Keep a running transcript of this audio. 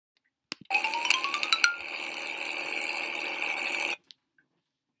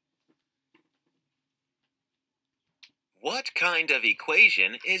What kind of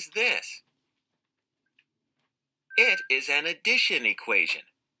equation is this? It is an addition equation.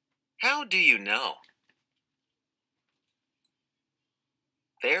 How do you know?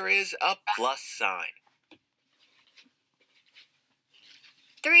 There is a plus sign.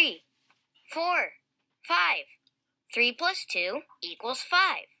 3, 4, 5. 3 plus 2 equals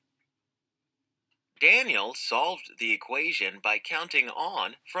 5. Daniel solved the equation by counting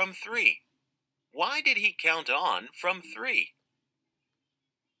on from 3. Why did he count on from 3?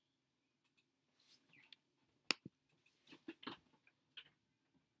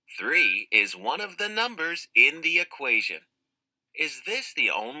 Three is one of the numbers in the equation. Is this the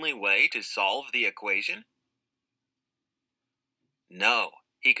only way to solve the equation? No,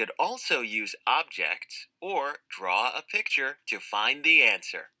 he could also use objects or draw a picture to find the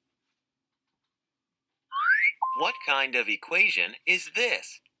answer. What kind of equation is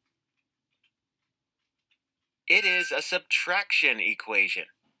this? It is a subtraction equation.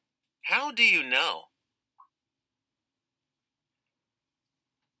 How do you know?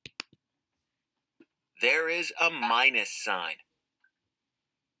 There is a minus sign.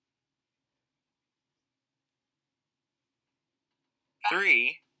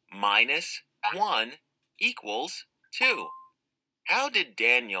 3 minus 1 equals 2. How did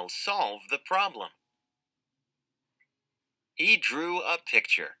Daniel solve the problem? He drew a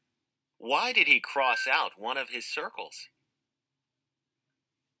picture. Why did he cross out one of his circles?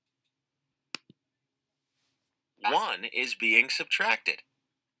 1 is being subtracted.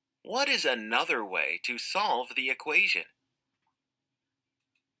 What is another way to solve the equation?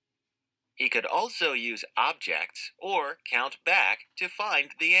 He could also use objects or count back to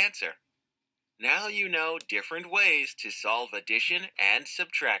find the answer. Now you know different ways to solve addition and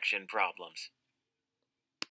subtraction problems.